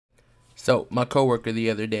So my coworker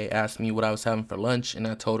the other day asked me what I was having for lunch, and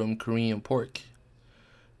I told him Korean pork.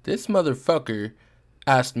 This motherfucker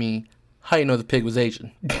asked me, how you know the pig was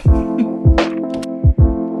Asian?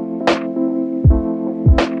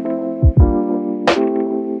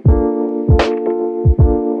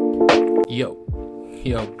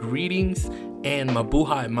 Yo, greetings and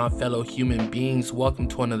mabuhay, my fellow human beings. Welcome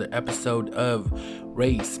to another episode of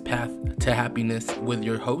Ray's Path to Happiness with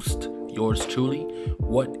your host, yours truly.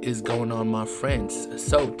 What is going on, my friends?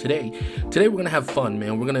 So today we're gonna have fun,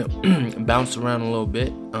 man. We're gonna bounce around a little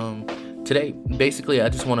bit. Today, basically, I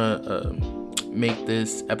just want to make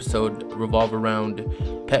this episode revolve around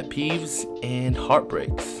pet peeves and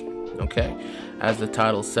heartbreaks. Okay, as the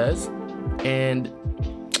title says, and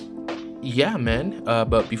yeah, man.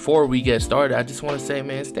 But before we get started, I just want to say,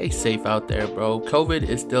 man, stay safe out there, bro. COVID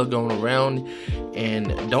is still going around,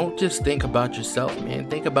 and don't just think about yourself, man.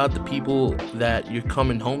 Think about the people that you're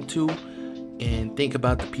coming home to, and think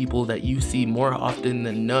about the people that you see more often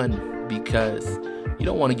than none, because you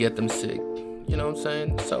don't want to get them sick. You know what I'm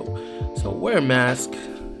saying? So wear a mask.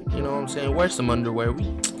 You know what I'm saying? Wear some underwear.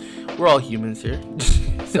 We're all humans here.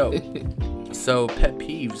 So pet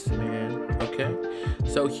peeves, man. Okay,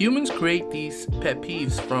 so humans create these pet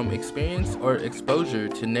peeves from experience or exposure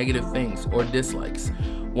to negative things or dislikes.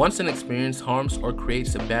 Once an experience harms or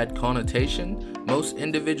creates a bad connotation, most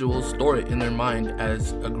individuals store it in their mind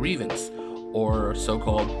as a grievance or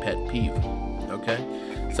so-called pet peeve. Okay,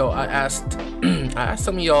 so I asked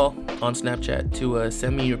some of y'all on Snapchat to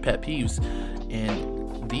send me your pet peeves,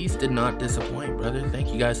 and these did not disappoint, brother.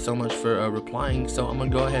 Thank you guys so much for replying. So I'm gonna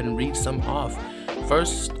go ahead and read some off.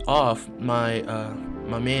 First off, my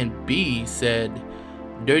man B said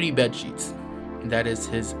dirty bed sheets. That is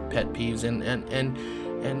his pet peeves,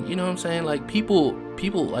 and you know what I'm saying? Like people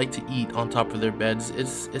like to eat on top of their beds.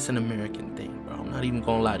 It's an American thing, bro. I'm not even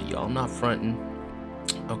gonna lie to y'all. I'm not fronting.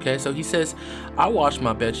 Okay, so he says I wash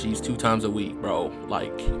my bed sheets 2 times a week, bro.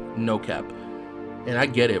 Like no cap. And I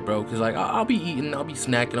get it, bro, because like I'll be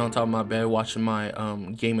snacking on top of my bed, watching my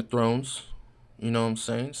Game of Thrones. You know what I'm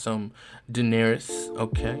saying? Some Daenerys,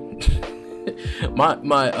 okay.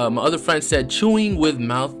 my other friend said chewing with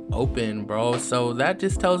mouth open, bro. So that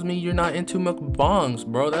just tells me you're not into mukbangs,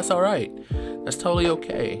 bro. That's all right. That's totally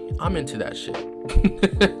okay. I'm into that shit.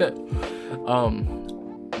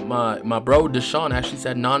 My bro Deshaun actually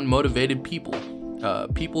said non-motivated people.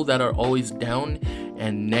 People that are always down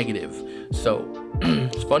and negative. So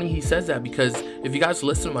it's funny he says that, because if you guys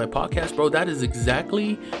listen to my podcast, bro, that is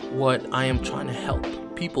exactly what I am trying to help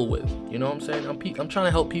people with. You know what I'm saying? I'm trying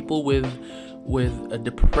to help people with a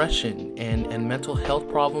depression and mental health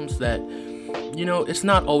problems that, you know, it's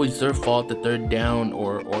not always their fault that they're down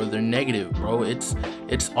or they're negative, bro. It's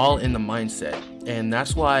all in the mindset. And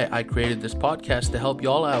that's why I created this podcast, to help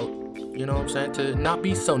y'all out. You know what I'm saying? To not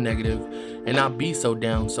be so negative and not be so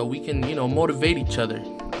down, so we can, you know, motivate each other.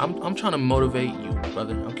 I'm trying to motivate you,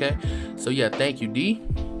 brother. Okay, so yeah, thank you, D.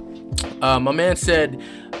 My man said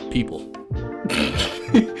people.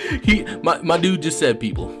 my dude just said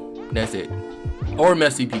people. That's it. Or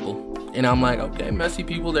messy people. And I'm like, okay, messy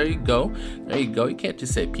people. There you go. You can't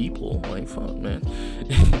just say people. Like, fuck, man.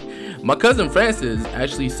 My cousin Francis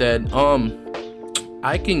actually said,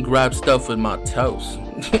 I can grab stuff with my toes.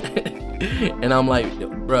 And I'm like,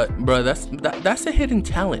 bruh, that's a hidden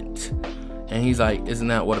talent. And he's like, isn't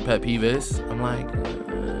that what a pet peeve is? I'm like,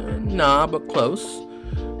 nah, but close.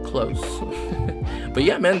 But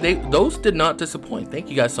yeah, man, those did not disappoint. Thank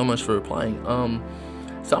you guys so much for replying.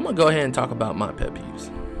 So I'm gonna go ahead and talk about my pet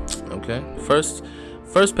peeves. Okay, first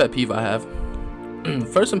pet peeve I have.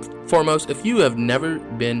 First and foremost, if you have never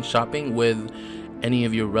been shopping with any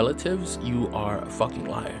of your relatives, you are a fucking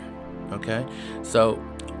liar. Okay, so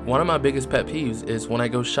one of my biggest pet peeves is when I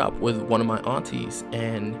go shop with one of my aunties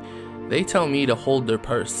and they tell me to hold their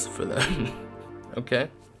purse for them. Okay,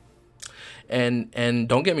 and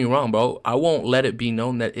don't get me wrong, bro, I won't let it be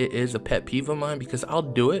known that it is a pet peeve of mine, because I'll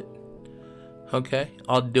do it. Okay,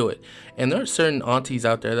 I'll do it. And there are certain aunties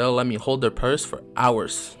out there that'll let me hold their purse for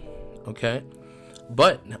hours. Okay,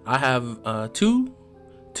 but I have two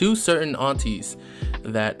certain aunties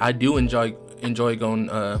that I do enjoy going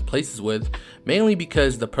places with, mainly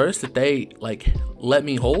because the purse that they like let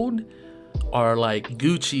me hold are like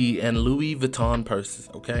Gucci and Louis Vuitton purses.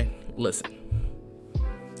 Okay, listen,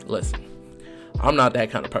 I'm not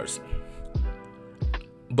that kind of person,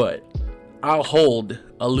 but I'll hold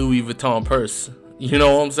a Louis Vuitton purse. You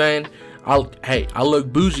know what I'm saying? I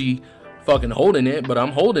look bougie fucking holding it, but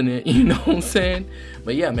I'm holding it. You know what I'm saying?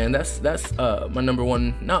 But yeah, man, that's my number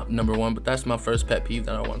one, not number one, but that's my first pet peeve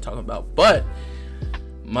that I want to talk about. But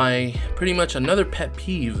my pretty much another pet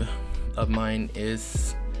peeve of mine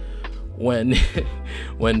is when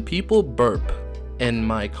when people burp in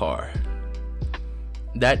my car.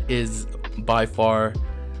 That is by far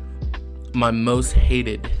my most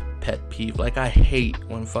hated pet peeve. Like, I hate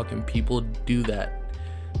when fucking people do that.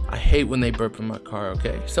 I hate when they burp in my car.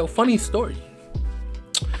 Okay, so funny story.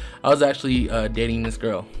 I was actually dating this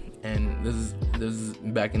girl, and this is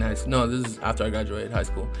back in high school. No, this is after I graduated high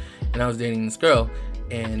school, and I was dating this girl,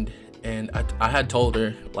 and I had told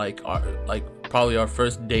her, like probably our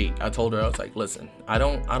first date, I told her, I was like, listen, I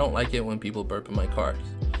don't like it when people burp in my car.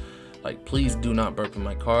 Like, please do not burp in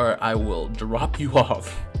my car. I will drop you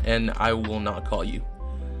off and I will not call you.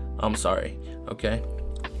 I'm sorry. Okay.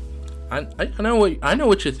 I know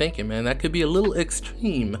what you're thinking, man. That could be a little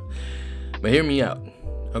extreme, but hear me out.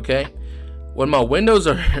 Okay. When my windows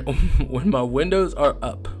are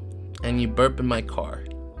up and you burp in my car,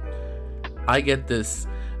 I get this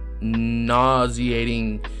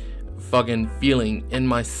nauseating fucking feeling in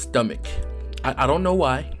my stomach. I don't know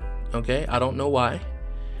why. Okay. I don't know why.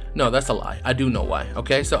 No, that's a lie. I do know why.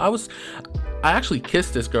 Okay, so I actually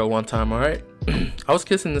kissed this girl one time. All right, I was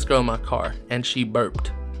kissing this girl in my car, and she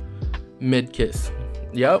burped mid-kiss.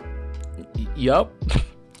 Yep.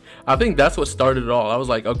 I think that's what started it all. I was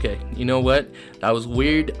like, okay, you know what? That was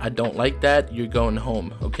weird. I don't like that. You're going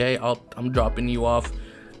home. Okay, I'm dropping you off.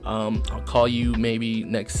 I'll call you maybe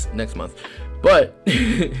next month. But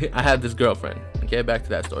I had this girlfriend. Okay, back to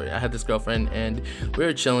that story. I had this girlfriend, and we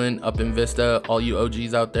were chilling up in Vista. All you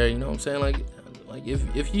OGs out there, you know what I'm saying? Like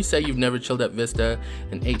if you say you've never chilled at Vista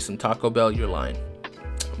and ate some Taco Bell, you're lying.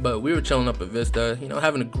 But we were chilling up at Vista, you know,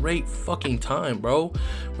 having a great fucking time, bro.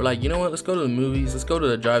 We're like, you know what? Let's go to the movies. Let's go to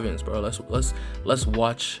the drive-ins, bro. Let's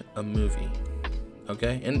watch a movie.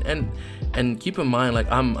 Okay, and keep in mind,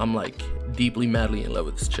 like I'm like deeply madly in love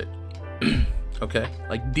with this chick. Okay,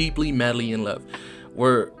 like deeply madly in love.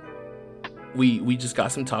 We just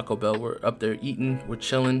got some Taco Bell. We're up there eating. We're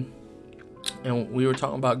chilling, and we were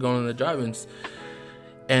talking about going to the drive-ins.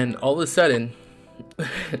 And all of a sudden,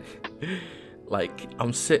 like,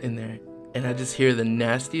 I'm sitting there, and I just hear the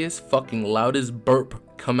nastiest, fucking loudest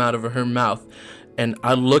burp come out of her mouth. And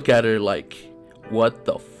I look at her like, what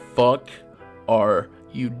the fuck are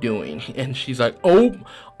you doing? And she's like, oh,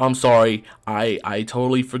 I'm sorry, I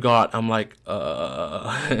totally forgot. I'm like,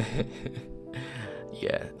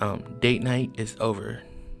 yeah, date night is over,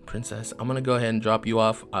 princess. I'm gonna go ahead and drop you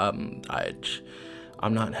off.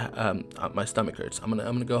 I'm not, my stomach hurts. I'm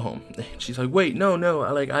gonna go home. She's like, wait, no,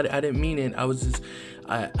 I didn't mean it. I was just,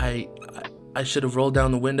 I should have rolled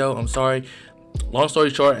down the window. I'm sorry. Long story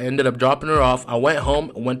short, I ended up dropping her off. I went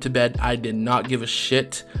home, went to bed. I did not give a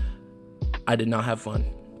shit. I did not have fun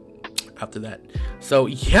after that. So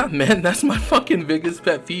yeah, man, that's my fucking biggest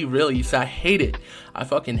pet peeve, really. So I hate it. I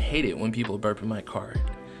fucking hate it when people burp in my car.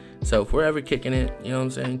 So if we're ever kicking it, you know what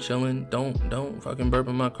I'm saying, chilling, don't fucking burp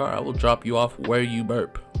in my car. I will drop you off where you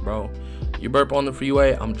burp, bro. You burp on the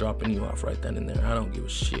freeway, I'm dropping you off right then and there. I don't give a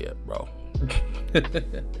shit, bro.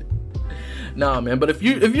 Nah, man, but if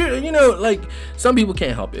you're, you know, like, some people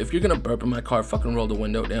can't help it. If you're gonna burp in my car, fucking roll the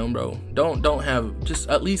window down, bro. Don't have, just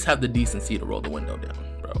at least have the decency to roll the window down,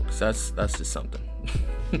 bro, because that's just something.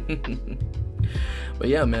 But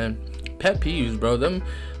yeah, man, pet peeves, bro, them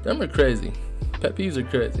are crazy. Pet peeves are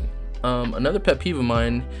crazy. Another pet peeve of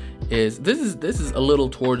mine is, this is a little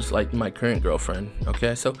towards, like, my current girlfriend.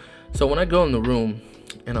 Okay, so when I go in the room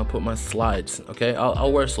and I'll put my slides, okay,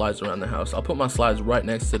 I'll wear slides around the house. I'll put my slides right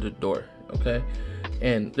next to the door, okay,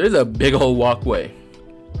 and there's a big old walkway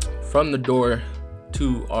from the door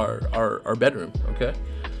to our bedroom, okay.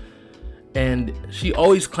 And she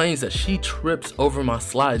always claims that she trips over my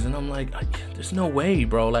slides, and I'm like, there's no way,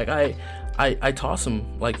 bro. Like, I toss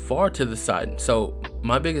them, like, far to the side. So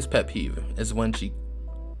my biggest pet peeve is when she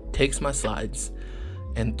takes my slides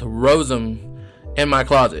and throws them in my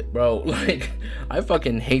closet, bro. Like, I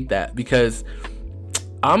fucking hate that, because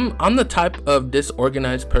I'm the type of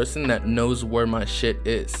disorganized person that knows where my shit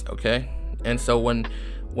is, okay? And so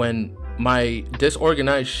when my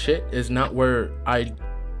disorganized shit is not where I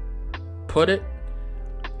put it,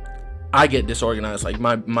 I get disorganized. Like,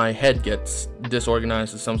 my head gets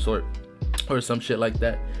disorganized of some sort, or some shit like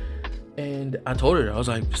that. And I told her, I was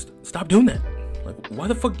like, stop doing that. Like, why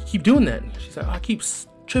the fuck you keep doing that? She's like, I keep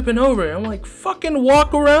tripping over it. I'm like, fucking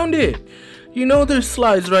walk around it. You know there's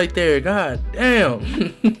slides right there. God damn.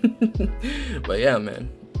 But yeah, man.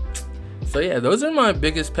 So yeah, those are my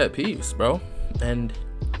biggest pet peeves, bro. And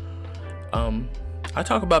I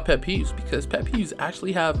talk about pet peeves because pet peeves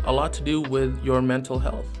actually have a lot to do with your mental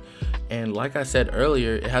health. And like I said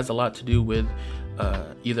earlier, it has a lot to do with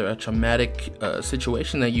either a traumatic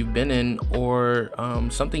situation that you've been in, or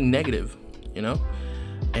something negative,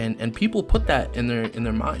 and people put that in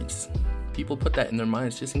their minds. People put that in their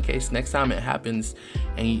minds just in case next time it happens,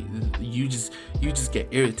 and you just get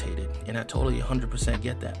irritated. And I totally 100%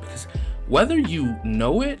 get that, because whether you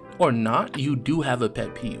know it or not, you do have a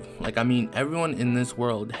pet peeve. Everyone in this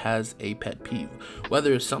world has a pet peeve,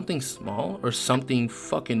 whether it's something small or something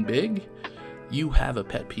fucking big. You have a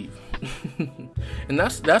pet peeve. And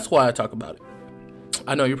that's why I talk about it.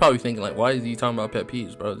 I know you're probably thinking, like, why is he talking about pet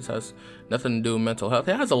peeves, bro? This has nothing to do with mental health.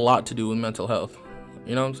 It has a lot to do with mental health.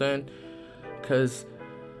 You know what I'm saying? Because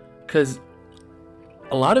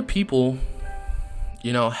a lot of people,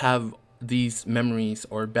 have these memories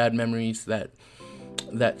or bad memories that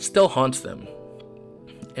still haunts them.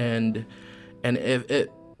 And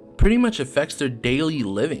it pretty much affects their daily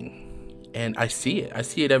living. And I see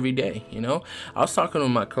it every day. I was talking to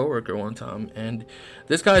my coworker one time, and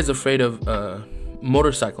this guy is afraid of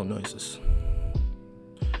motorcycle noises.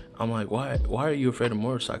 I'm like, why are you afraid of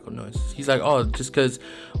motorcycle noises? He's like, oh, just because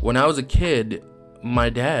when I was a kid,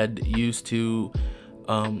 my dad used to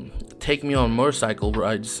take me on motorcycle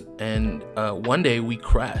rides, and one day we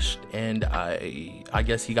crashed, and I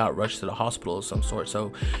guess he got rushed to the hospital of some sort.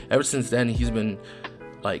 So ever since then, he's been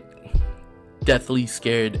like deathly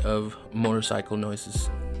scared of motorcycle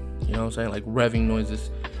noises. You know what I'm saying? Like revving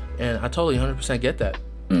noises. And I totally 100% get that.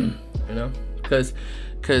 Because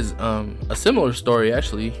a similar story,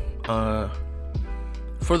 actually,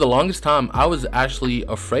 for the longest time, I was actually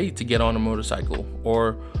afraid to get on a motorcycle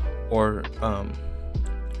or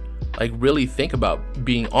like really think about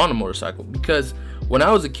being on a motorcycle, because when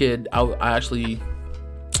I was a kid, I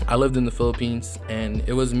lived in the Philippines, and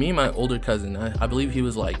it was me and my older cousin. I believe he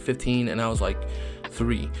was like 15 and I was like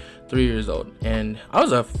 3 years old, and I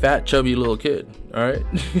was a fat, chubby little kid. All right.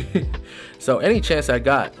 So any chance I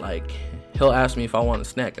got, like, he'll ask me if I want a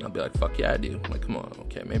snack, and I'll be like, fuck yeah, I do. I'm like, come on.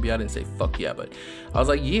 Okay, maybe I didn't say fuck yeah, but I was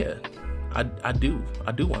like, yeah, I do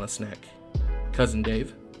want a snack, cousin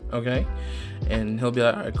Dave. Okay. And he'll be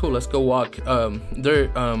like, all right, cool, let's go walk. They're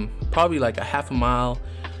probably like a half a mile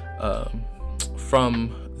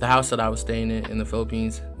from the house that I was staying in the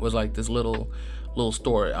Philippines. Was like this little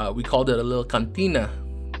store. We called it a little cantina.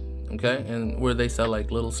 Okay. And where they sell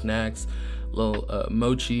like little snacks, little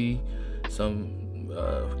mochi, some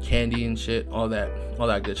candy and shit, all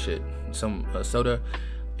that good shit, some soda.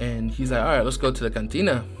 And he's like, all right, let's go to the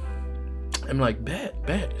cantina. I'm like, bet.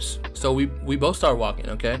 So we both start walking.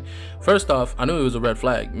 Okay. First off, I knew it was a red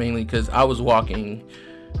flag, mainly because I was walking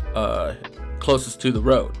closest to the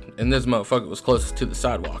road, and this motherfucker was closest to the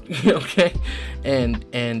sidewalk. Okay.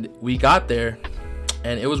 And we got there,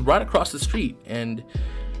 and it was right across the street, and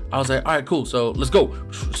I was like, all right, cool, so let's go.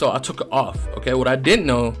 So I took it off. Okay. What I didn't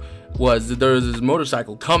know was that there was this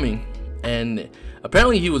motorcycle coming, and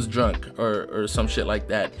apparently he was drunk or some shit like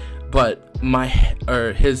that. But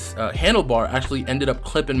his handlebar actually ended up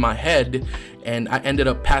clipping my head, and I ended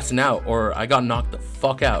up passing out, or I got knocked the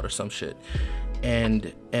fuck out or some shit.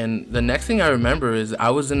 And the next thing I remember is I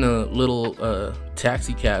was in a little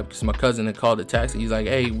taxi cab, because my cousin had called a taxi. He's like,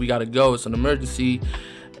 hey, we gotta go, it's an emergency.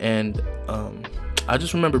 And I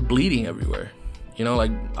just remember bleeding everywhere.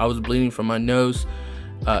 Like I was bleeding from my nose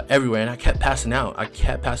everywhere, and I kept passing out,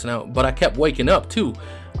 but I kept waking up too.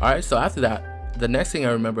 All right, so after that, the next thing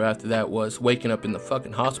I remember after that was waking up in the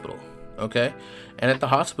fucking hospital. Okay. And at the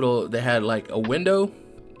hospital, they had like a window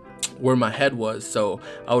where my head was, so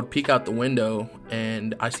I would peek out the window,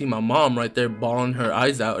 and I see my mom right there bawling her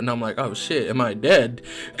eyes out, and I'm like, oh shit, am I dead?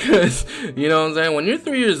 Because you know what I'm saying, when you're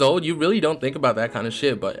 3 years old, you really don't think about that kind of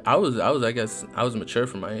shit. But I guess I was mature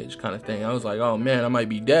for my age, kind of thing. I was like, oh man, I might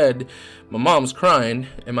be dead. My mom's crying.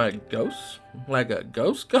 Am I a ghost? Like a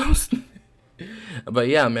ghost? But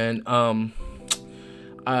yeah, man.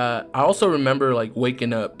 I also remember like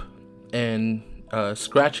waking up and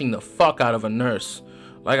scratching the fuck out of a nurse.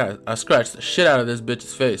 Like I scratched the shit out of this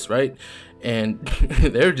bitch's face, right? And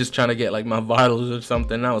they were just trying to get like my vitals or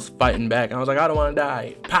something, and I was fighting back. I was like, I don't want to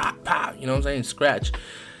die. Pop, pop, you know what I'm saying? Scratch.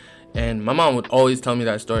 And my mom would always tell me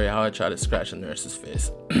that story, how I tried to scratch a nurse's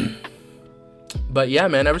face. But yeah,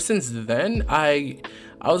 man, ever since then, I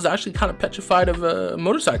was actually kind of petrified of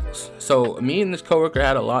motorcycles. So me and this coworker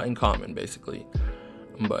had a lot in common, basically.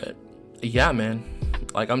 But yeah, man,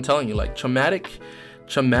 like I'm telling you, like traumatic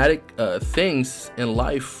things in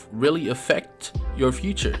life really affect your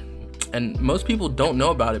future, and most people don't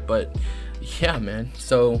know about it. But yeah, man,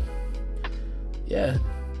 so yeah,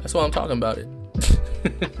 that's why I'm talking about it.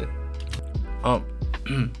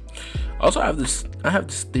 Also, I have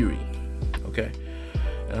this theory, okay,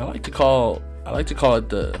 and I like to call I like to call it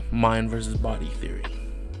the mind versus body theory.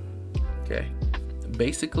 Okay.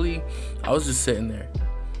 Basically, I was just sitting there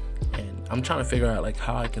and I'm trying to figure out like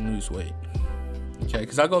how I can lose weight. Okay,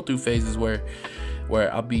 because I go through phases where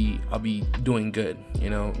I'll be doing good,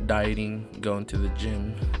 dieting, going to the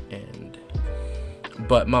gym,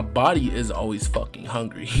 but my body is always fucking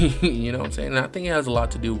hungry. You know what I'm saying? And I think it has a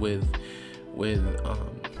lot to do with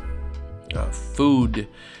food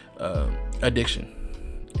addiction.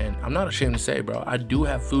 And I'm not ashamed to say, bro, I do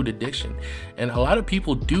have food addiction. And a lot of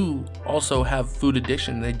people do also have food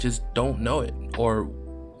addiction. They just don't know it, or,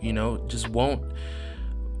 just won't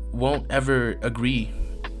ever agree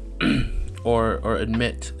or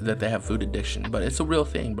admit that they have food addiction. But it's a real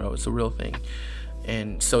thing, bro. It's a real thing.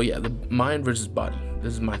 And so, yeah, the mind versus body.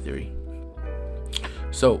 This is my theory.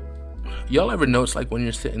 So, y'all ever notice, like, when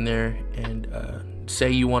you're sitting there and say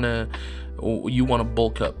you wanna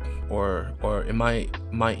bulk up, or in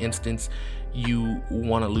my instance, you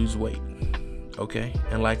wanna lose weight, okay?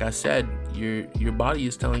 And like I said, your body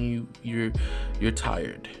is telling you you're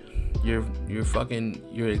tired, you're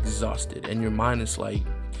exhausted, and your mind is like,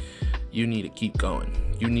 you need to keep going.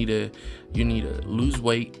 You need to lose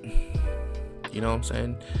weight. You know what I'm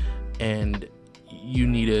saying? And you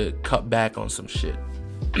need to cut back on some shit.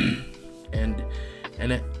 and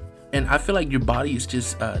I feel like your body is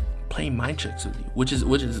just playing mind tricks with you, which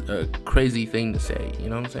is a crazy thing to say. You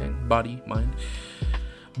know what I'm saying? Body, mind.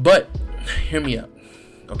 But hear me out,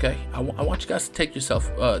 okay? I want you guys to take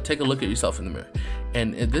a look at yourself in the mirror,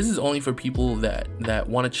 and this is only for people that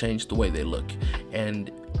want to change the way they look.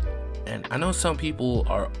 And I know some people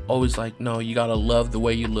are always like, no, you gotta love the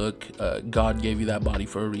way you look. God gave you that body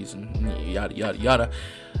for a reason, yada yada yada.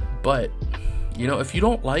 But if you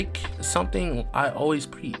don't like something, I always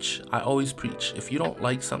preach. If you don't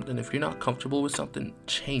like something, if you're not comfortable with something,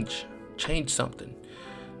 change something.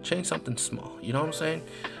 Change something small. You know what I'm saying?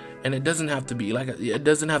 And it doesn't have to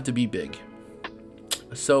be big.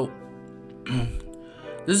 So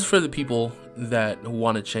this is for the people that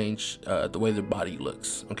want to change the way their body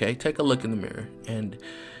looks. Okay, take a look in the mirror and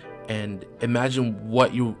imagine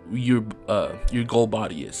what your goal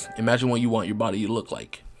body is. Imagine what you want your body to look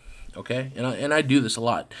like. Okay, and I do this a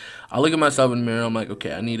lot. I look at myself in the mirror. I'm like,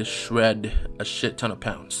 okay, I need to shred a shit ton of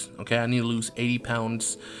pounds. Okay, I need to lose 80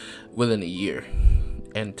 pounds within a year.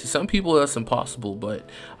 And to some people that's impossible, but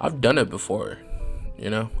I've done it before.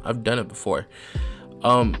 I've done it before.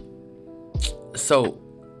 So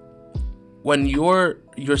when you're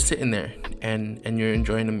sitting there and you're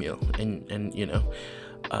enjoying a meal, and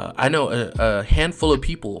I know a handful of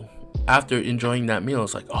people after enjoying that meal,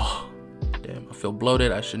 it's like, oh damn, I feel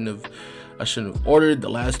bloated. I shouldn't have ordered the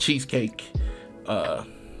last cheesecake.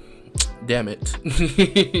 Damn it.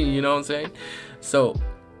 You know what I'm saying? So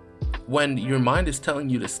when your mind is telling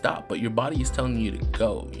you to stop, but your body is telling you to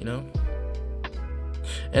go,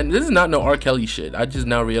 and this is not no R. Kelly shit. I just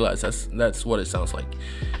now realize that's what it sounds like.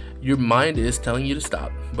 Your mind is telling you to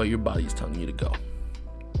stop, but your body is telling you to go.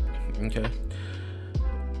 Okay?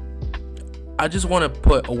 I just want to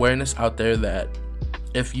put awareness out there that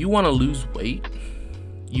if you want to lose weight,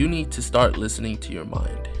 you need to start listening to your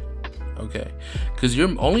mind. Okay? Because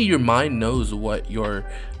only your mind knows what your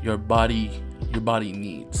body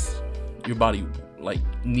needs. Your body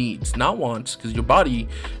needs, not wants, because your body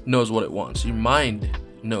knows what it wants. Your mind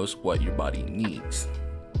knows what your body needs.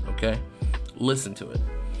 Okay? Listen to it.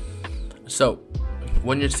 So,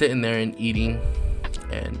 when you're sitting there and eating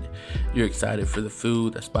and you're excited for the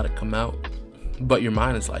food that's about to come out, but your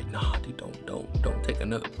mind is like, nah, dude, don't take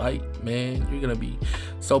another bite, man. You're gonna be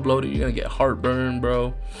so bloated, you're gonna get heartburn,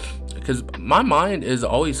 bro. Because my mind is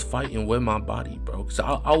always fighting with my body, bro. Because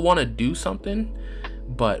I want to do something,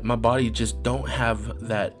 but my body just don't have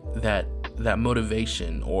that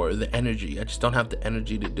motivation or the energy. I just don't have the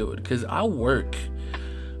energy to do it. Because I work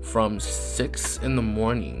from 6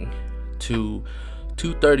 a.m. to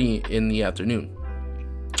 2:30 in the afternoon,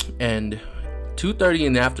 and 2:30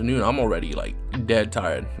 in the afternoon I'm already like dead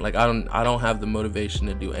tired. Like I don't have the motivation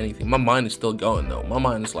to do anything. My mind is still going though. My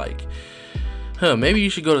mind is like, maybe you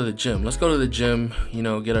should go to the gym. Let's go to the gym,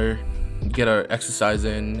 get our exercise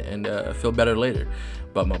in and feel better later.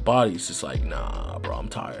 But my body's just like, nah, bro, I'm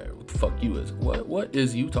tired. What the fuck you is? What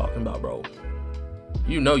is you talking about, bro?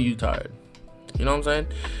 You tired. You know what I'm saying?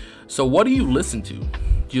 So what do you listen to?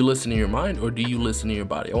 Do you listen to your mind or do you listen to your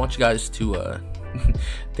body? I want you guys to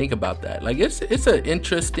think about that. Like it's an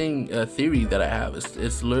interesting theory that I have.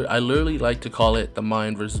 I literally like to call it the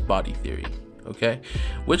mind versus body theory. Okay,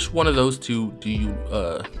 which one of those two do you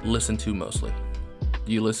listen to mostly?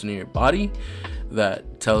 Do you listen to your body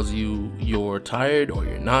that tells you you're tired or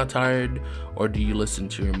you're not tired? Or do you listen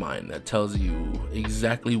to your mind that tells you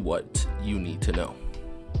exactly what you need to know?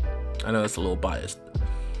 I know it's a little biased,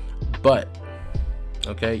 but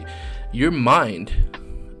okay, your mind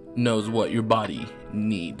knows what your body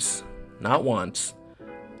needs, not wants,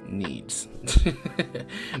 needs.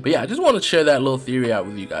 But yeah, I just want to share that little theory out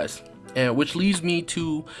with you guys, and which leads me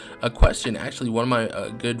to a question. Actually, one of my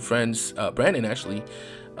good friends, Brandon, actually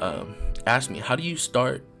asked me, how do you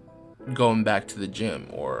start going back to the gym,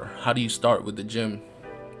 or how do you start with the gym,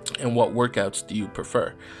 and what workouts do you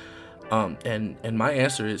prefer? And my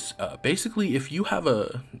answer is basically, if you have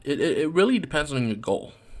it really depends on your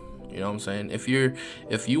goal. You know what I'm saying? If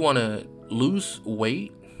you want to lose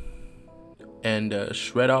weight and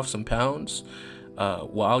shred off some pounds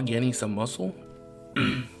while gaining some muscle,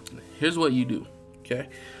 here's what you do, okay?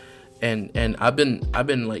 And I've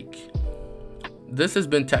been like, this has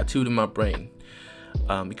been tattooed in my brain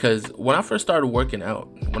because when I first started working out,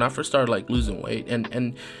 when I first started like losing weight,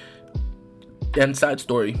 and side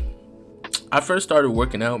story, I first started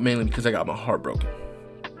working out mainly because I got my heart broken.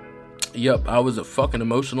 Yep, I was a fucking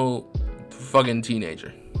emotional fucking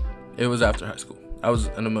teenager. It was after high school. I was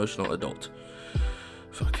an emotional adult.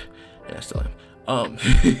 Fuck, and I still am.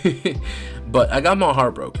 But I got my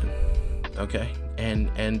heart broken. Okay,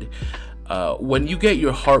 and when you get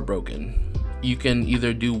your heart broken, you can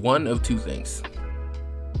either do one of two things.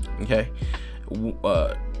 Okay,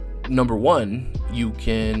 number one, you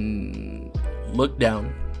can look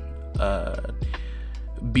down,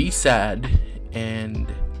 be sad,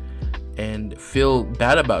 and feel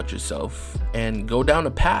bad about yourself, and go down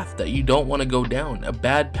a path that you don't want to go down, a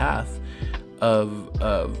bad path of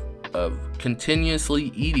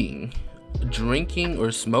continuously eating, drinking,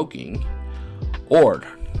 or smoking, or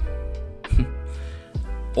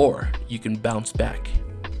you can bounce back.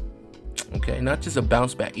 Okay, not just a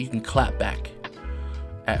bounce back, you can clap back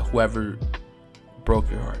at whoever broke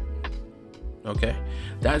your heart. Okay,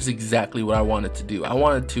 that's exactly what I wanted to do. I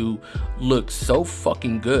wanted to look so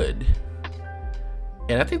fucking good,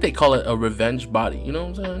 and I think they call it a revenge body. You know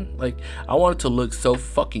what I'm saying? Like, I wanted to look so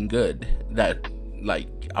fucking good that, like,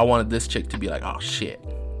 I wanted this chick to be like, oh shit,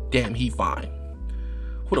 damn, he fine.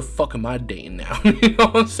 Who the fuck am I dating now? You know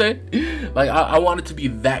what I'm saying? Like, I wanted to be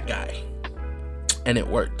that guy, and it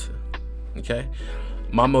worked. Okay,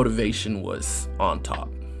 my motivation was on top,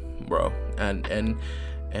 bro,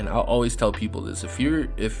 and I'll always tell people this: if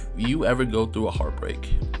you ever go through a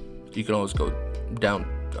heartbreak, you can always go down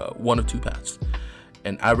one of two paths,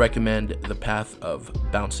 and I recommend the path of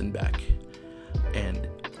bouncing back. And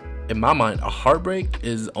in my mind, a heartbreak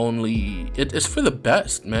is it's for the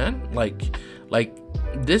best, man. Like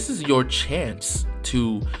this is your chance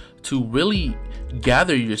to really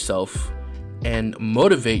gather yourself and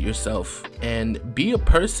motivate yourself and be a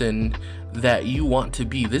person that you want to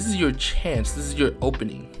be. This is your chance. This is your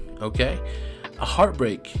opening. Okay, a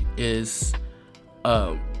heartbreak is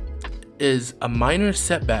a minor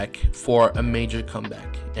setback for a major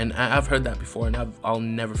comeback, and I've heard that before, and I'll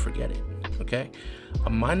never forget it. Okay,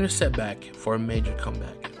 a minor setback for a major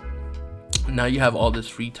comeback. Now you have all this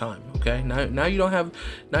free time. Okay, now you don't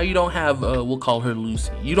have we'll call her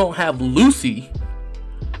Lucy. You don't have Lucy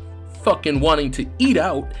fucking wanting to eat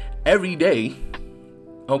out every day.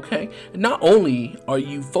 Okay, not only are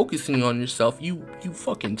you focusing on yourself, you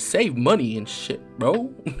fucking save money and shit,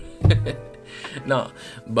 bro. Nah,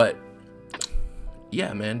 but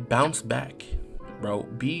yeah, man, bounce back, bro.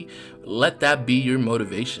 Let that be your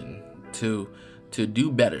motivation to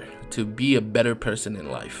do better, to be a better person in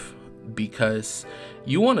life, because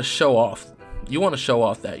you want to show off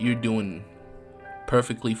that you're doing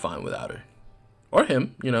perfectly fine without her, or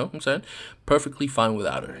him, you know what I'm saying, perfectly fine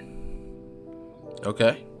without her.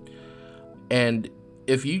 Okay, and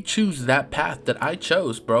if you choose that path that I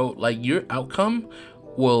chose, bro, like, your outcome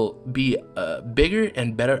will be a bigger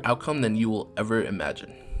and better outcome than you will ever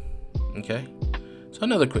imagine. Okay, so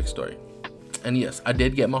another quick story, and yes, I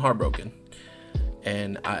did get my heart broken,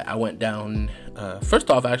 and I went down.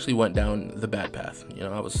 First off, I actually went down the bad path. You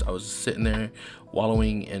know, I was sitting there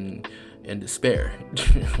wallowing in despair,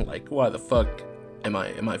 like, why the fuck am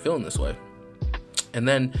I feeling this way? And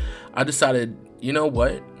then I decided, you know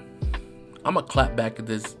what? I'm gonna clap back at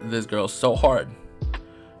this girl so hard,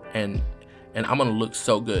 and I'm gonna look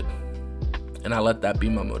so good, and I let that be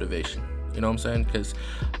my motivation. You know what I'm saying? Because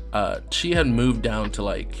she had moved down to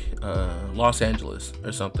like Los Angeles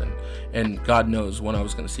or something, and God knows when I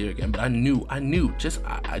was gonna see her again. But I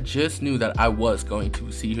just knew that I was going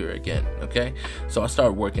to see her again. Okay, so I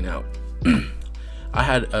started working out. I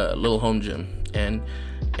had a little home gym And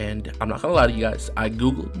I'm not gonna lie to you guys, I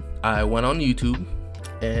went on YouTube,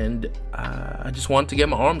 and I just wanted to get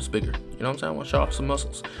my arms bigger. You know what I'm saying? I want to show off some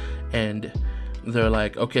muscles. And they're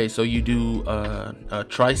like, okay, so you do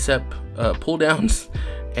tricep pull downs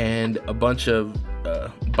and a bunch of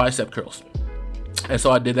bicep curls. And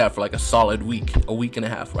so I did that for like a solid week and a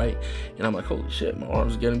half, right? And I'm like, holy shit, my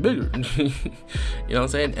arms are getting bigger. You know what I'm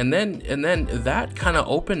saying? And then that kind of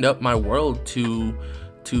opened up my world to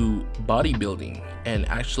bodybuilding. And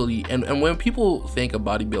actually, and when people think of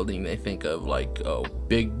bodybuilding, they think of like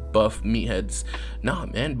big buff meatheads. Nah,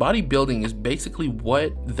 man, bodybuilding is basically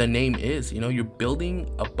what the name is. You know, you're building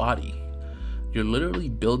a body. You're literally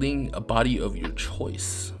building a body of your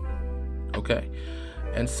choice. Okay?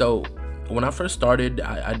 And so when I first started,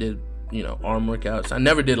 I did, you know, arm workouts. I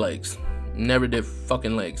never did legs. Never did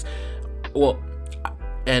fucking legs. Well,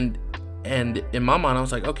 and in my mind, I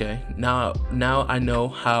was like, okay, now I know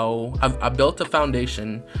how I built a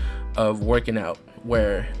foundation of working out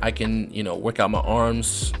where I can, you know, work out my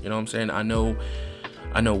arms. You know what I'm saying? I know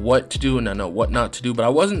what to do and I know what not to do, but I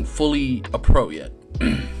wasn't fully a pro yet.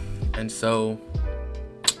 And so,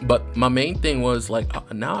 but my main thing was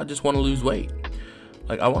like, now I just want to lose weight.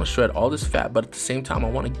 Like, I want to shred all this fat, but at the same time, I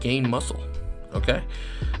want to gain muscle. Okay?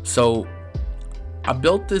 So I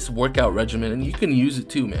built this workout regimen, and you can use it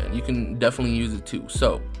too, man. You can definitely use it too.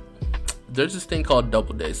 So there's this thing called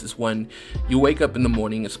double days. It's when you wake up in the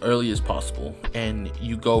morning as early as possible, and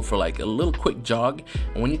you go for like a little quick jog.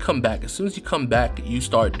 And when you come back, as soon as you come back, you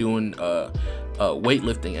start doing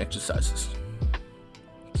weightlifting exercises.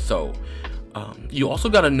 So you also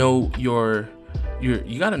got to know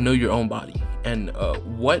you got to know your own body and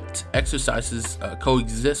what exercises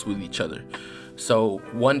coexist with each other. So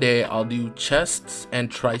one day I'll do chests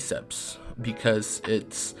and triceps because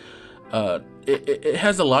it's it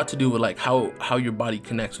has a lot to do with like how your body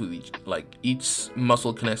connects with each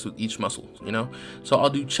muscle connects with each muscle, you know. So I'll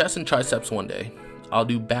do chest and triceps one day. I'll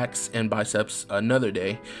do backs and biceps another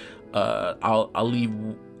day. I'll leave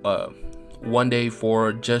one day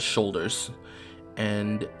for just shoulders,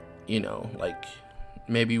 and you know, like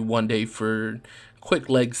maybe one day for quick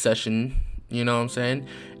leg session, you know what I'm saying?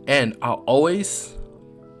 And I'll always,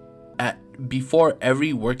 before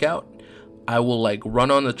every workout, I will like run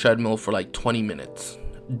on the treadmill for like 20 minutes,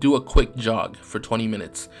 do a quick jog for 20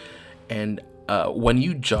 minutes. And when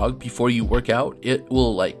you jog before you work out, it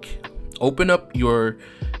will like open up your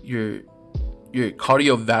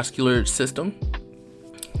cardiovascular system.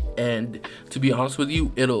 And to be honest with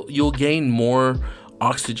you, you'll gain more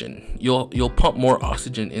oxygen. You'll pump more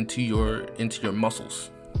oxygen into your muscles.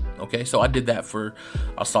 Okay, so I did that for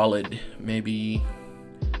a solid maybe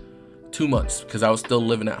 2 months because I was still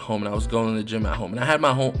living at home and I was going to the gym at home, and I had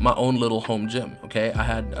my own little home gym. Okay, I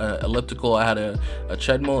had elliptical, I had a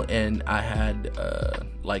treadmill, and I had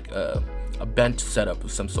like a bench setup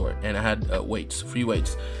of some sort, and I had free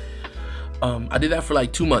weights. I did that for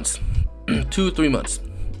like 2 months, 2 or 3 months,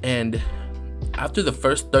 and after the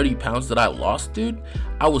first 30 pounds that I lost, dude,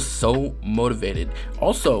 I was so motivated.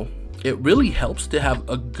 Also, it really helps to have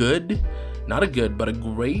a great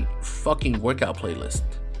fucking workout playlist.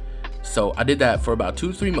 So I did that for about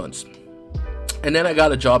 2 to 3 months. And then I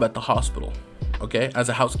got a job at the hospital, okay, as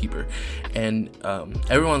a housekeeper. And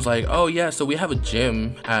everyone's like, oh yeah, so we have a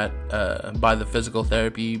gym by the physical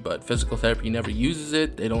therapy, but physical therapy never uses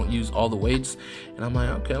it. They don't use all the weights. And I'm like,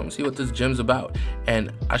 okay, let me see what this gym's about.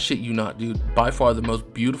 And I shit you not, dude, by far the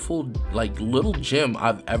most beautiful like little gym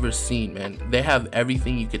I've ever seen, man. They have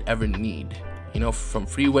everything you could ever need, you know, from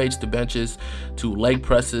free weights to benches to leg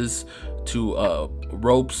presses to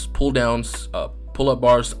ropes, pull downs, pull-up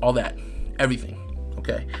bars, all that, everything.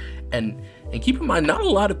 Okay, and keep in mind, not a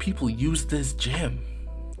lot of people use this gym.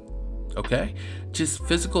 Okay, just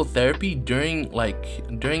physical therapy during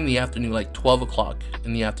the afternoon, like 12 o'clock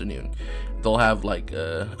in the afternoon, they'll have like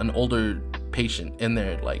an older patient in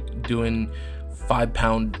there like doing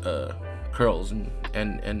 5-pound curls and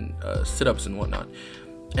sit-ups and whatnot,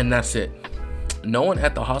 and that's it. No one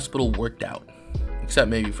at the hospital worked out except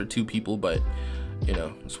maybe for 2 people, but you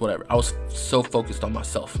know, it's whatever. I was so focused on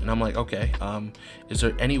myself, and I'm like, okay, is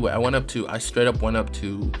there any way? I straight up went up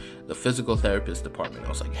to the physical therapist department. I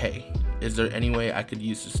was like, hey, is there any way I could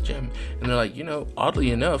use this gym? And they're like, you know,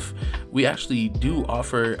 oddly enough, we actually do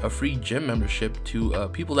offer a free gym membership to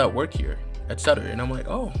people that work here, etc. And I'm like,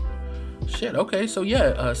 oh shit, okay, so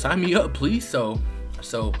yeah, sign me up, please. So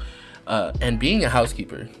and being a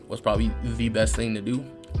housekeeper was probably the best thing to do,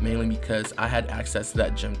 mainly because I had access to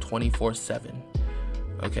that gym 24/7.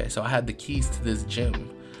 Okay, so I had the keys to this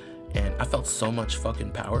gym, and I felt so much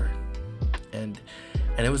fucking power. And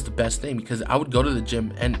And it was the best thing because I would go to the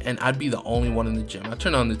gym and I'd be the only one in the gym. I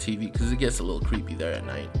turn on the TV because it gets a little creepy there at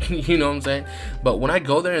night. You know what I'm saying? But when I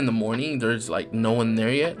go there in the morning, there's like no one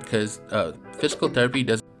there yet because physical therapy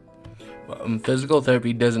doesn't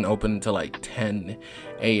open until like 10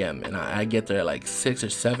 a.m. and I get there at like 6 or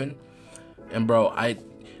 7. And bro, I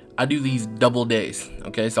do these double days.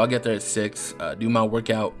 Okay, so I'll get there at 6, do my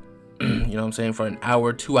workout. You know what I'm saying, for an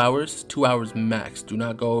hour, 2 hours max. Do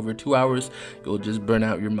not go over 2 hours. You'll just burn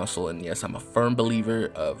out your muscle. And yes, I'm a firm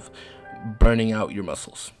believer of burning out your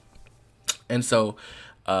muscles. And so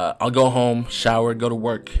I'll go home, shower, go to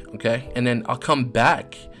work, okay? And then I'll come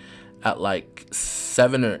back at like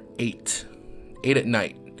 7 or 8 at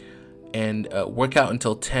night and work out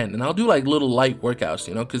until 10. And I'll do like little light workouts,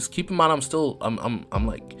 you know, because keep in mind I'm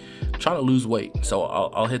like trying to lose weight. So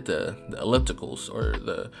I'll hit the ellipticals or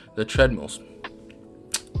the treadmills,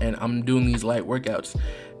 and I'm doing these light workouts.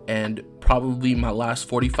 And probably my last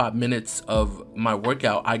 45 minutes of my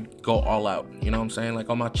workout, I go all out. You know what I'm saying? Like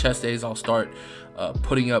on my chest days, I'll start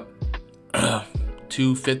putting up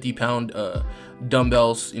 2 50-pound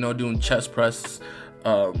dumbbells, you know, doing chest press.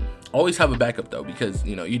 Always have a backup though, because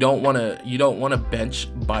you know you don't want to bench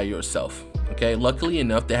by yourself. Okay, luckily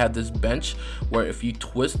enough, they have this bench where if you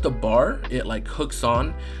twist the bar, it like hooks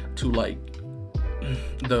on to like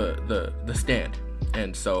the stand.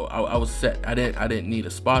 And so I was set. I didn't need a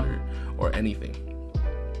spotter or anything.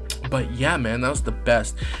 But yeah, man, that was the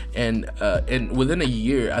best. And within a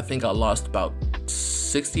year, I think I lost about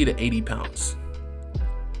 60 to 80 pounds.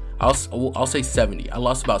 I'll say 70. I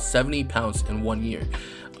lost about 70 pounds in 1 year.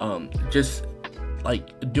 Just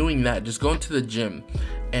like doing that, just going to the gym.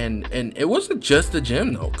 And it wasn't just the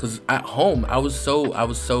gym though, because at home I was so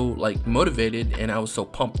like motivated and I was so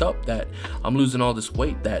pumped up that I'm losing all this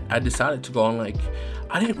weight that I decided to go on, like,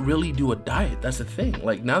 I didn't really do a diet. That's the thing.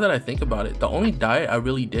 Like, now that I think about it, the only diet I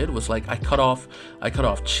really did was like I cut off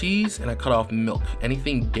cheese and I cut off milk.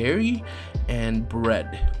 Anything dairy and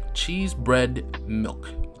bread. Cheese, bread, milk.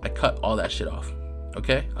 I cut all that shit off.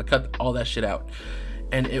 Okay? I cut all that shit out.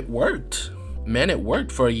 And it worked. Man, it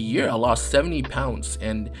worked. For a year, I lost 70 pounds.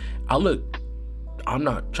 And I'm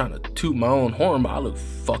not trying to toot my own horn, but I look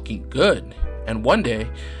fucking good. And one day,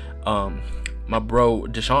 my bro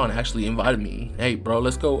Deshaun actually invited me. Hey, bro,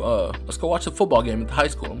 let's go watch a football game at the high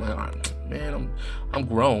school. I'm like, all right, man, I'm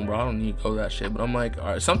grown, bro. I don't need to go to that shit. But I'm like, all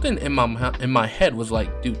right, something in my head was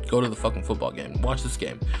like, dude, go to the fucking football game. Watch this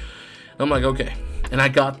game. And I'm like, okay. And I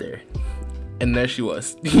got there. And there she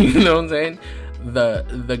was. You know what I'm saying?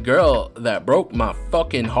 The girl that broke my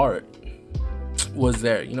fucking heart was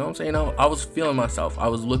there. You know what I'm saying? I was feeling myself. I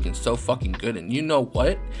was looking so fucking good. And you know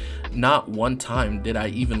what? Not one time did I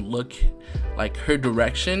even look like her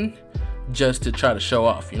direction just to try to show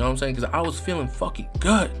off. You know what I'm saying? Because I was feeling fucking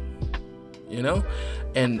good. You know?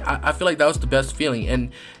 And I feel like that was the best feeling.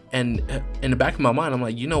 And in the back of my mind, I'm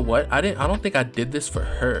like, you know what? I don't think I did this for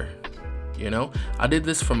her. You know? I did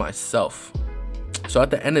this for myself. So at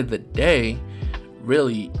the end of the day,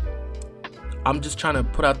 really, I'm just trying to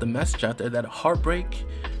put out the message out there that heartbreak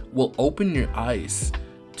will open your eyes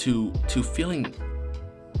to feeling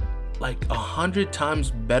like 100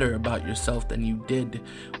 times better about yourself than you did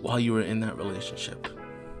while you were in that relationship.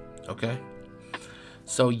 Okay?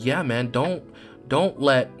 So yeah, man, don't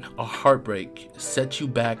let a heartbreak set you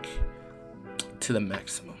back to the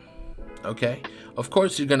maximum. Okay? Of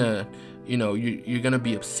course you're gonna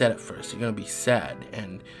be upset at first. You're gonna be sad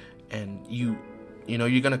and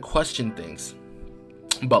you're gonna question things.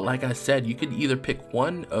 But like I said, you could either pick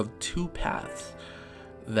one of two paths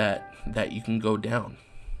that you can go down.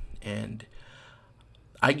 And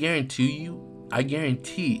I guarantee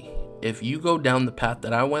if you go down the path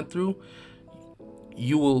that I went through,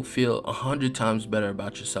 you will feel 100 times better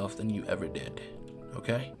about yourself than you ever did.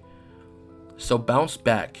 Okay? So bounce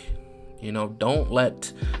back. You know, don't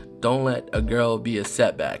let a girl be a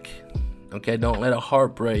setback. Okay? Don't let a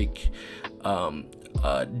heartbreak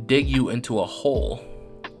dig you into a hole.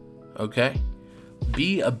 Okay?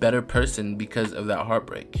 Be a better person because of that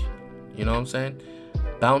heartbreak. You know what I'm saying?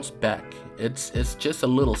 Bounce back. It's just a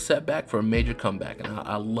little setback for a major comeback, and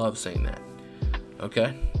I love saying that.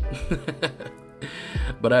 Okay?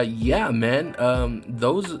 But yeah, man,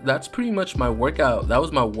 that's pretty much my workout. That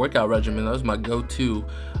was my workout regimen. That was my go-to.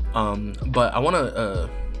 But I want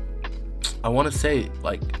to say,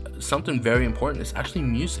 like, something very important is actually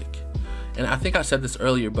music. And I think I said this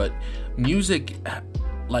earlier, but music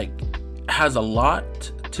like has a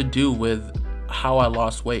lot to do with how I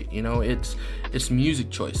lost weight. You know, it's music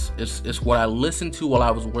choice. It's what I listened to while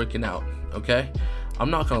I was working out. Okay, I'm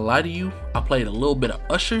not gonna lie to you. I played a little bit of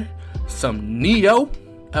Usher, some Neo,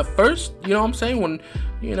 At first, you know what I'm saying, when,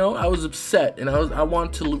 you know, I was upset and I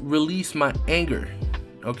wanted to release my anger,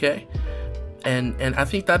 okay? And I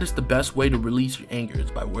think that is the best way to release your anger,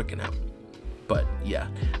 is by working out. But yeah,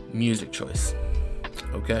 music choice,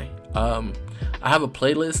 okay? I have a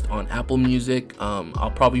playlist on Apple Music.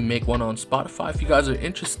 I'll probably make one on Spotify. If you guys are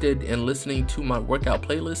interested in listening to my workout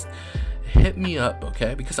playlist, hit me up,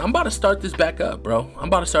 okay? Because I'm about to start this back up, bro.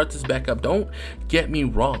 Don't get me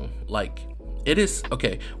wrong. Like, it is,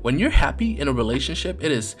 okay, when you're happy in a relationship,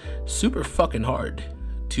 it is super fucking hard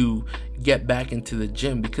to get back into the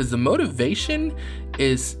gym, because the motivation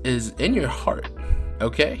is in your heart,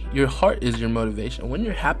 okay? Your heart is your motivation. When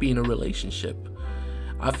you're happy in a relationship,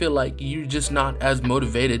 I feel like you're just not as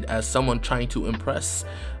motivated as someone trying to impress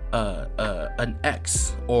an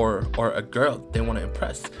ex or a girl they want to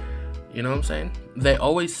impress. You know what I'm saying? They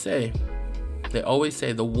always say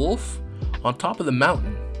the wolf on top of the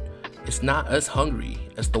mountain is not as hungry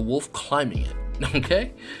as the wolf climbing it.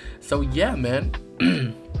 Okay? So yeah, man.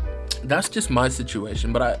 That's just my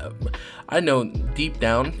situation, but I know deep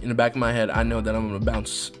down in the back of my head, I know that I'm gonna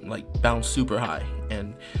bounce super high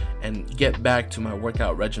and get back to my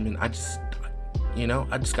workout regimen. I just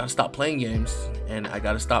gotta stop playing games, and I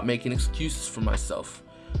gotta stop making excuses for myself.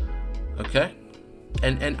 Okay?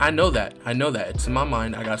 And I know that it's in my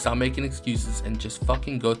mind. I gotta stop making excuses and just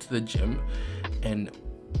fucking go to the gym and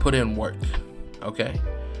put in work. Okay?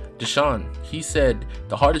 Deshaun, he said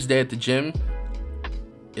the hardest day at the gym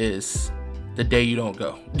is the day you don't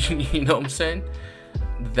go. You know what I'm saying?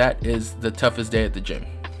 That is the toughest day at the gym.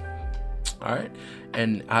 All right?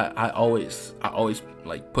 And I always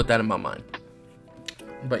like put that in my mind.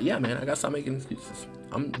 But yeah, man, I gotta stop making excuses.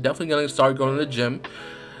 I'm definitely gonna start going to the gym.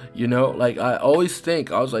 You know, like I always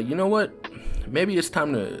think, I was like, you know what? Maybe it's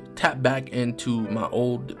time to tap back into my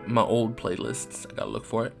old playlists. I gotta look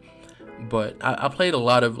for it. But I played a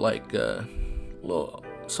lot of like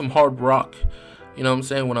some hard rock. You know what I'm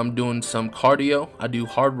saying? When I'm doing some cardio, I do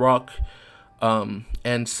hard rock,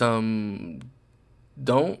 and some,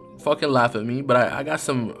 don't fucking laugh at me, but I got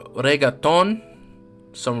some reggaeton,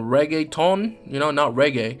 you know, not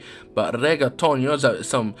reggae, but reggaeton, you know,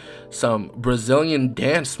 some Brazilian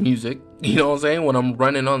dance music, you know what I'm saying? When I'm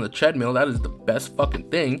running on the treadmill, that is the best fucking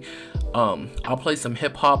thing. I'll play some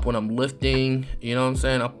hip hop when I'm lifting, you know what I'm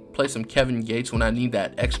saying? I'll play some Kevin Gates when I need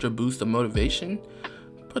that extra boost of motivation.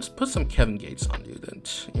 Put some Kevin Gates on, dude. And,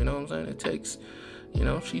 you know what I'm saying? It takes, you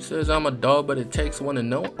know, she says I'm a dog, but it takes one to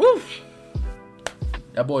know. Oof!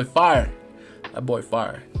 That boy fire.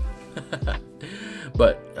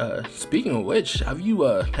 But speaking of which, have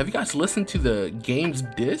you guys listened to the Game's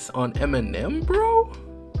diss on Eminem, bro?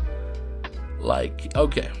 Like,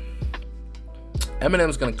 okay,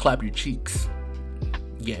 Eminem's gonna clap your cheeks.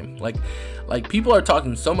 Game, like people are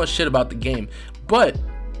talking so much shit about the Game, but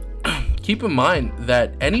keep in mind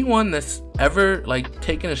that anyone that's ever like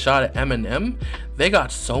taken a shot at Eminem, they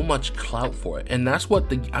got so much clout for it, and I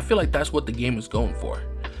feel like that's what the Game is going for.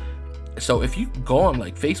 So if you go on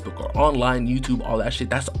like Facebook or online, YouTube, all that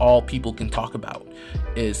shit, that's all people can talk about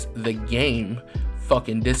is the Game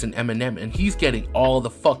fucking dissing Eminem, and he's getting all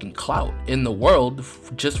the fucking clout in the world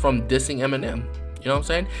just from dissing Eminem. You know what I'm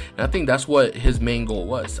saying? And I think that's what his main goal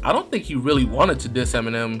was. I don't think he really wanted to diss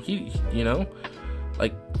Eminem. He, you know,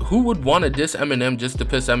 like, who would want to diss Eminem just to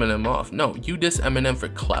piss Eminem off? No, you diss Eminem for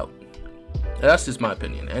clout. That's just my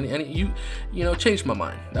opinion. And you know, changed my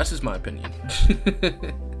mind. That's just my opinion.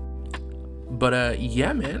 But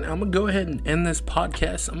yeah, man, I'm gonna go ahead and end this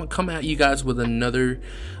podcast. I'm gonna come at you guys with another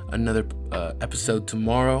episode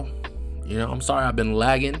tomorrow. You know, I'm sorry I've been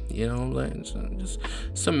lagging. You know, like, just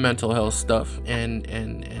some mental health stuff, and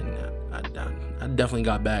I definitely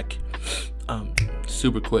got back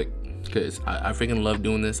super quick, because I freaking love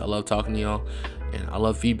doing this. I love talking to y'all, and I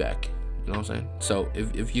love feedback. You know what I'm saying? So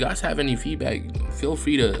if you guys have any feedback, feel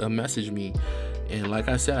free to message me. And like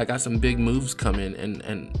I said, I got some big moves coming,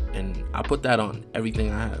 and I put that on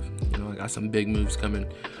everything I have. You know, I got some big moves coming.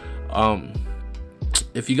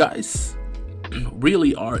 If you guys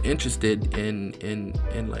really are interested in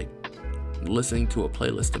like listening to a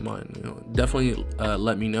playlist of mine, you know, definitely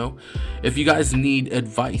let me know. If you guys need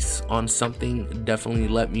advice on something, definitely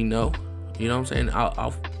let me know. You know what I'm saying?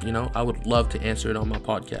 I'll you know, I would love to answer it on my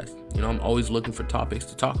podcast. You know, I'm always looking for topics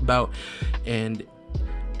to talk about, and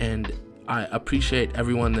I appreciate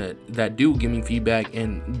everyone that do give me feedback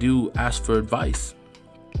and do ask for advice,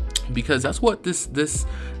 because that's what this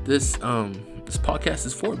podcast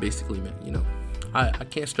is for, basically, man. You know, I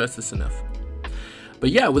can't stress this enough.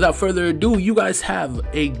 But yeah, without further ado, you guys have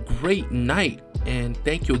a great night, and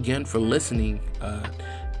thank you again for listening.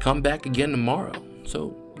 Come back again tomorrow.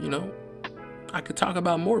 So, you know, I could talk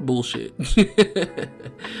about more bullshit.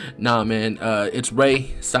 Nah, man. It's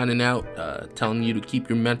Ray signing out, telling you to keep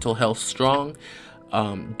your mental health strong.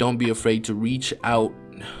 Don't be afraid to reach out.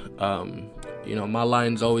 My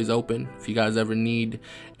line's always open. If you guys ever need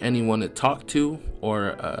anyone to talk to,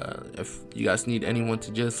 or if you guys need anyone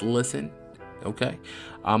to just listen, okay?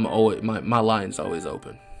 My line's always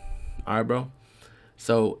open. All right, bro.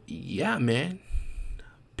 So yeah, man.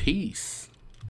 Peace.